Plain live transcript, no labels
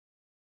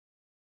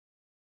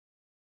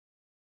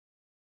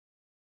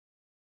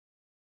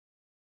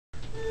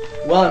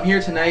Well, I'm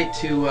here tonight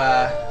to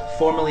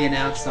formally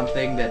announce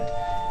something that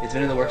has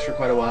been in the works for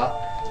quite a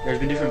while. There's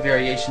been different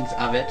variations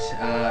of it.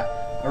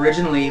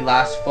 Originally,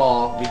 last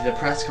fall, we did a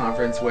press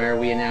conference where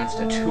we announced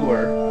a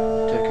tour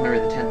to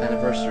commemorate the 10th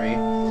anniversary,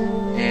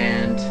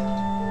 and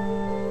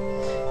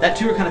that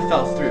tour kind of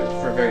fell through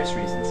for various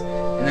reasons.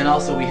 And then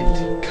also we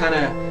had kind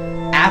of,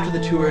 after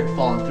the tour had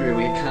fallen through,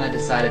 we had kind of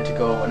decided to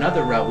go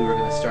another route. We were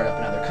going to start up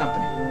another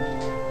company.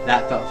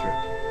 That fell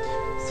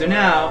through. So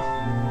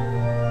now,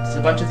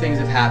 a bunch of things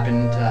have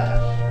happened.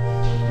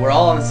 We're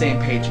all on the same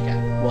page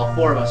again. Well,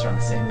 4 of us are on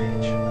the same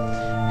page.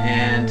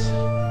 And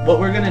what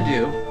we're going to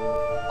do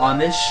on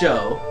this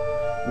show,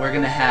 we're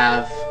going to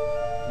have,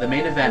 the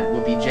main event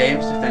will be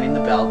James defending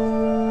the belt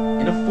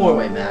in a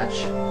 4-way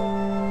match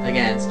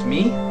against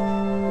me,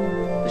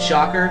 the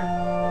Shocker,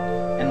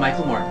 and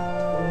Michael Morton.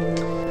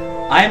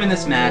 I am in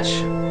this match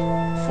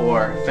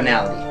for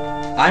finality.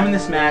 I'm in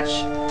this match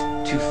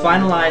to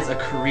finalize a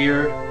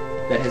career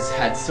that has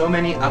had so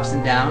many ups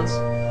and downs,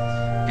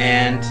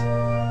 and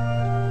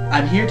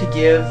I'm here to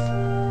give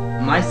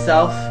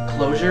myself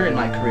closure in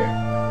my career.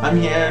 I'm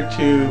here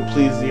to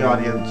please the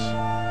audience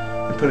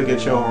and put a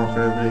good show on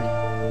for everybody.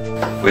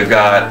 We've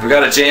got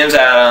a James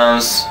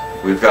Adams,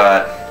 we've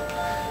got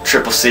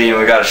Triple C, and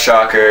we've got a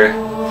Shocker,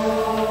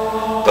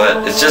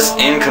 but it's just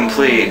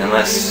incomplete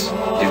unless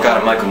you've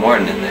got a Michael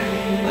Morton in there.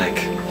 Like,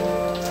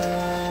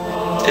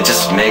 it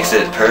just makes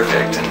it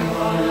perfect. And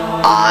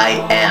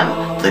I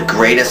am the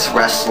greatest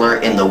wrestler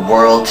in the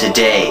world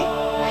today,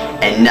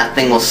 and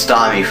nothing will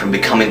stop me from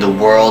becoming the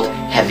world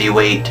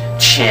heavyweight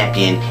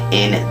champion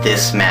in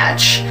this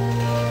match.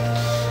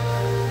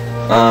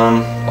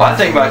 Well, I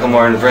think Michael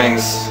Morton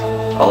brings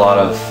a lot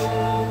of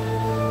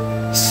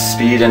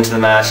speed into the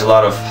match, a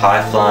lot of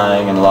high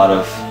flying, and a lot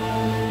of,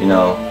 you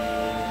know,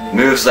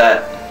 moves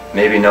that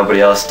maybe nobody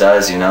else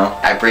does, you know?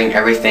 I bring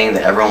everything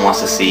that everyone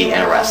wants to see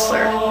in a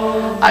wrestler.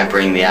 I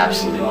bring the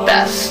absolute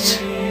best.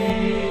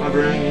 I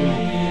bring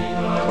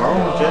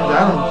James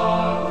Adams.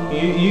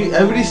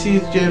 Everybody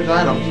sees James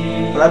Adams,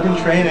 but I've been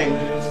training.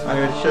 I'm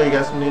going to show you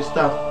guys some new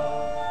stuff.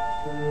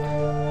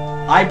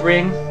 I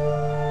bring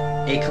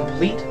a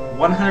complete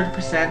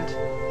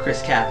 100%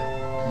 Chris Cabot.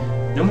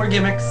 No more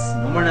gimmicks,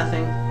 no more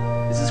nothing.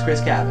 This is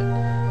Chris Cabot.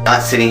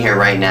 Not sitting here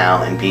right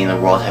now and being the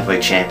world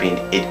heavyweight champion,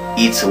 it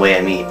eats away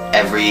at me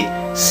every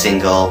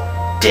single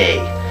day.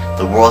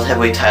 The world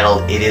heavyweight title,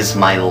 it is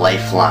my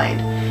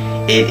lifeline.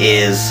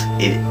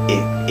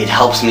 It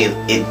helps me,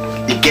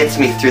 it gets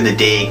me through the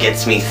day, it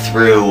gets me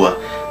through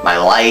my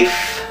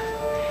life.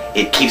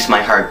 It keeps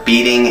my heart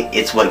beating.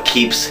 It's what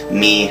keeps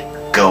me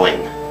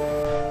going.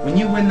 When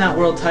you win that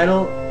world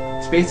title,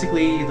 it's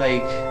basically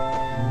like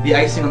the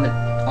icing on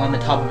the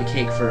top of a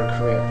cake for a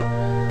career.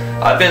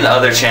 I've been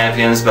other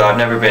champions, but I've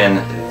never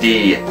been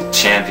the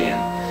champion.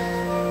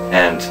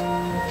 And,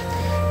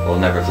 well,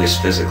 never, at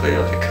least physically,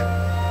 like,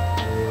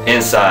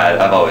 inside,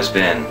 I've always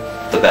been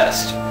the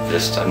best.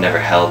 Just, I've never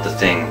held the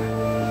thing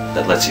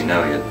that lets you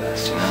know you're the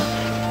best, you know?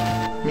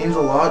 It means a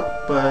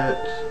lot,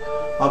 but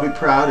I'll be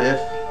proud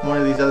if one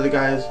of these other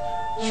guys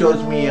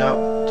shows me up,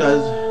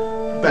 does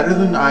better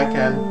than I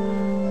can,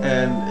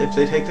 and if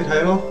they take the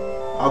title,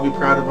 I'll be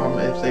proud of them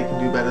if they can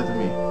do better than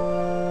me.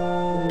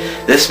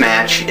 This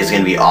match is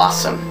going to be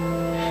awesome.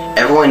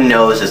 Everyone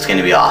knows it's going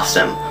to be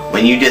awesome.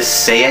 When you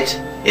just say it,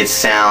 it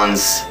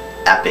sounds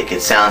epic.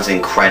 It sounds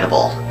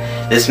incredible.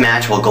 This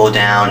match will go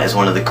down as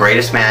one of the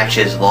greatest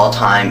matches of all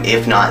time,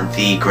 if not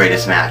the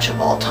greatest match of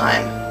all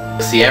time.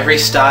 You'll see every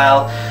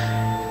style,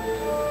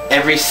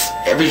 every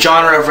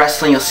genre of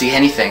wrestling. You'll see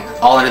anything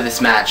all into this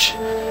match.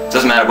 It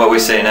doesn't matter what we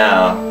say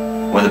now.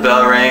 When the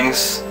bell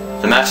rings,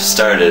 the match has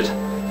started,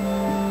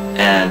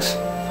 and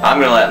I'm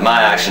going to let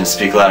my actions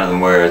speak louder than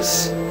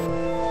words.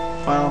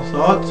 Final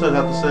thoughts, I'd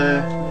have to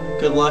say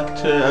good luck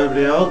to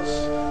everybody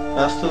else,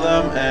 best to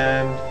them,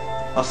 and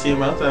I'll see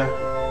them out there.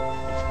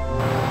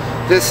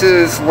 This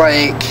is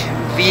like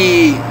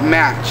the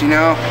match, you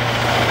know?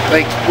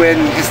 Like when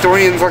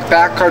historians look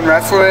back on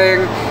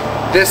wrestling,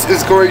 this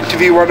is going to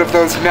be one of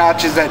those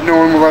matches that no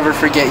one will ever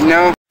forget, you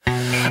know?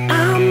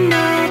 I'm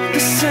not the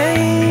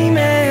same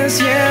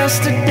as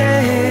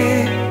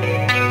yesterday.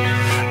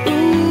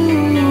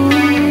 Ooh,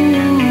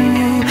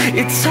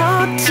 it's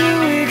hard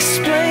to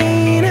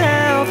explain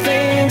how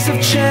things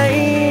have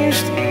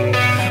changed,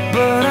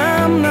 but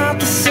I'm not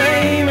the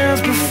same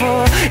as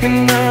before,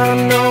 and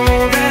I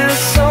know there's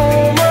so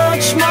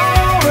much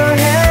more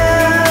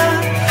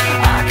ahead.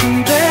 I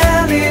can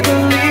barely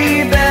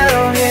believe that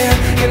I'm here,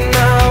 and I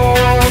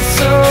won't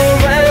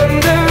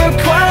surrender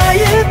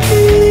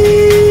quietly.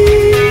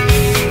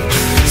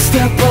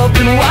 Step up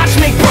and watch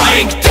me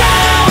break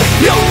down.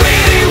 You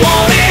really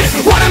want it?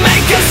 Wanna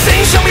make a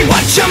scene? Show me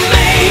what you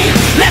mean.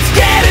 Let's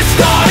get it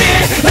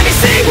started. Let me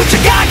see what you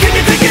got. Can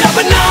you pick it up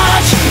a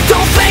notch?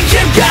 Don't think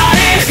you got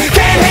it.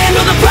 Can't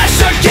handle the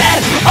pressure yet.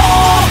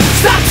 Oh,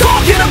 stop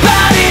talking.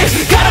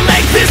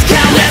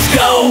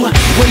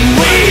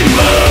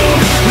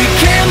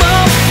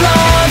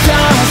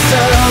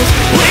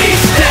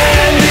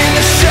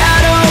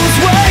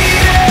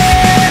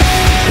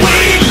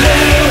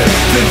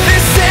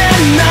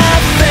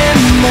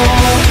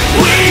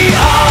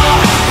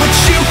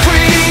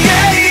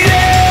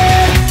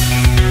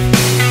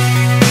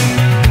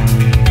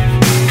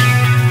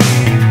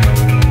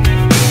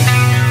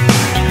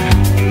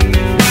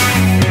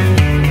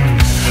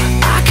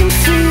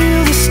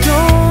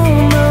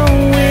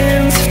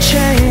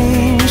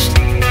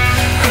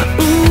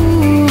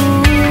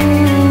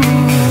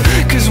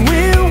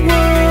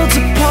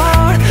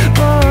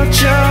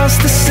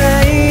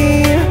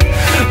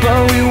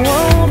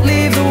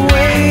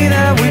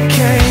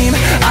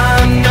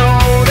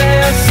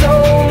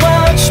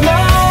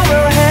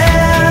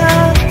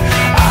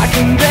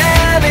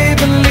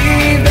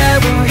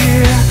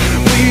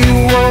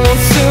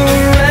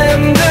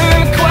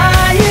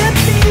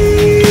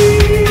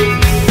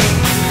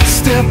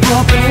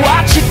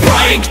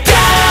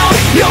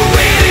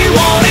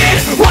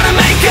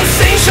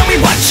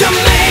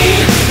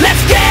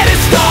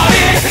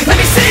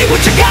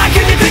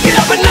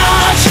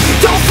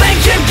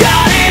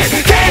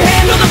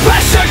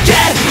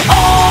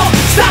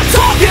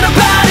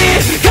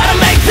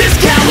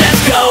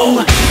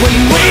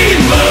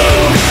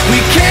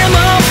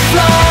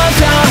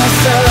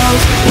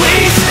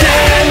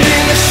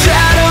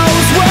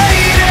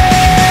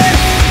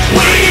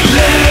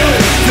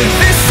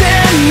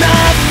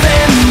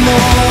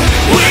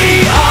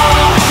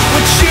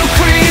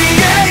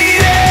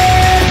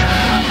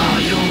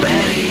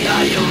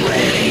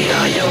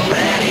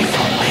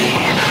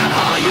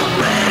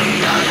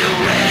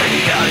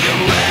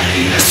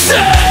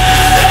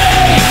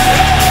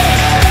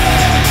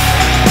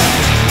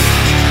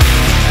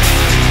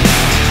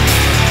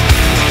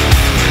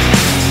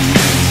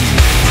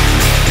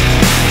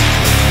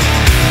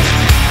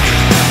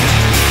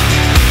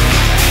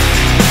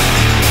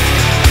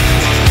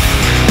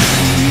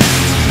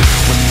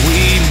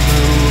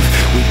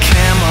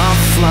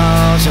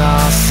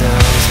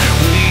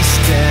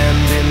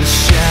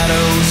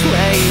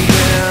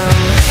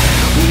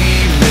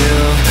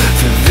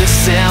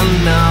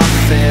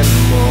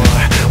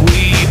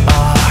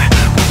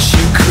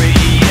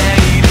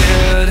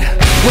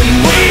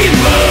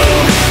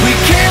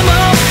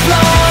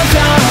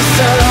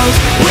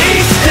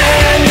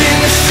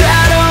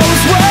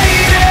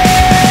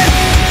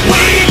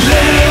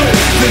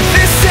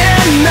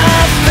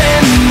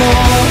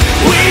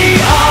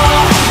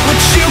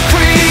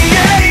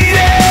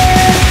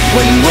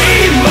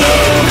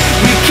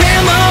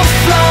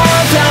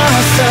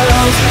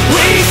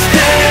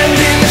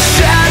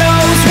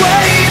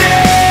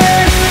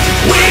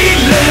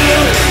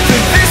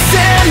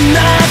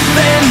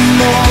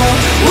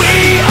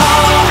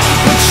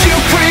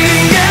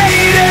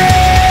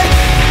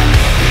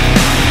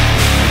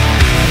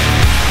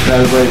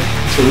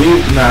 heavyweight to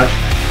leave the match.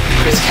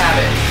 Chris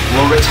Cabot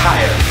will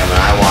retire. And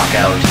when I walk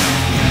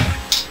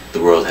out,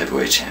 The World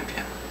Heavyweight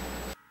Champion.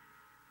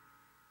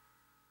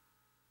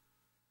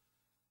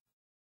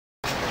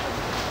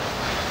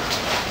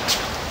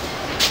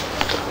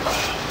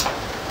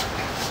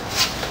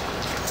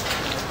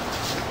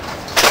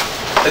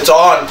 It's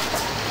on.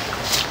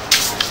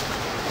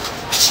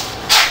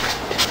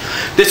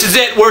 This is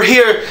it. We're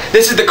here.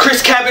 This is the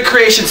Chris Cabot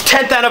Creations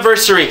 10th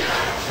anniversary.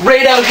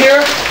 Right out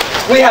here,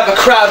 we have a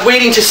crowd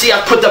waiting to see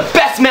us put the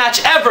best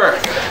match ever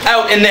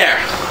out in there.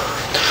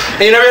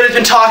 And you know, everybody's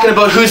been talking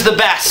about who's the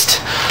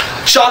best.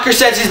 Shocker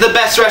says he's the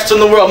best wrestler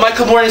in the world.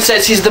 Michael Morton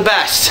says he's the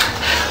best.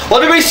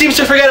 Well, everybody seems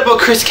to forget about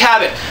Chris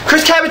Cabot.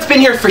 Chris Cabot's been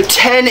here for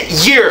 10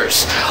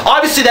 years.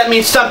 Obviously that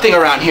means something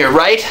around here,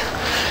 right?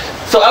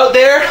 So out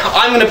there,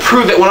 I'm going to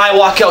prove it when I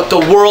walk out the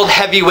World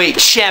Heavyweight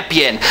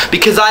Champion,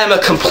 because I am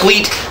a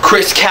complete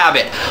Chris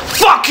Cabot.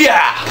 Fuck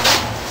yeah!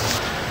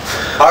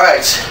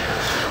 alright.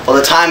 Well,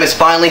 the time is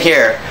finally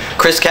here.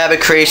 Chris Cabot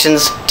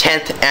Creations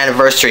 10th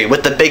anniversary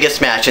with the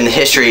biggest match in the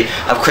history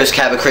of Chris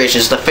Cabot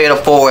Creations, the Fatal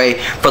 4-Way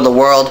for the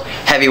World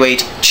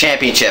Heavyweight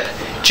Championship.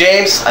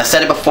 James, I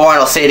said it before and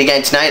I'll say it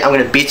again tonight, I'm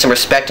going to beat some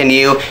respect into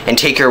you and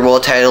take your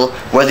world title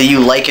whether you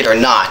like it or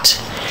not.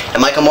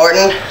 And Michael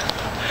Morton,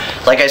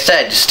 like I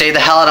said, just stay the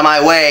hell out of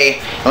my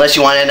way unless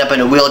you want to end up in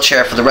a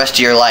wheelchair for the rest of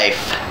your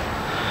life.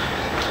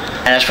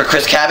 And as for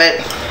Chris Cabot,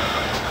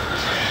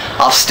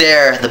 I'll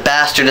stare the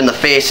bastard in the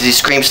face as he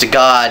screams to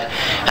God,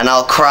 and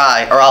I'll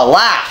cry, or I'll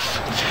laugh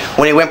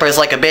when he whimpers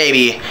like a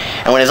baby,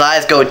 and when his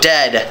eyes go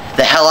dead,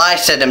 the hell I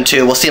send him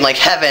to will seem like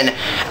heaven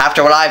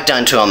after what I've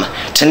done to him.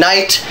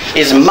 Tonight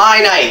is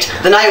my night,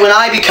 the night when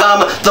I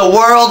become the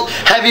World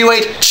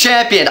Heavyweight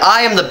Champion.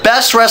 I am the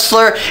best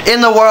wrestler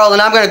in the world,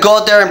 and I'm going to go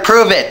out there and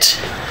prove it.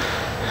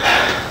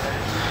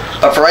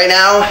 But for right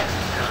now,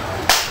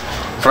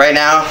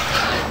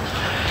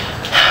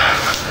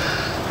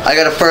 I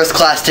got a first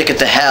class ticket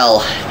to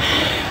hell,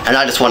 and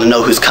I just want to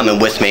know who's coming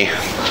with me.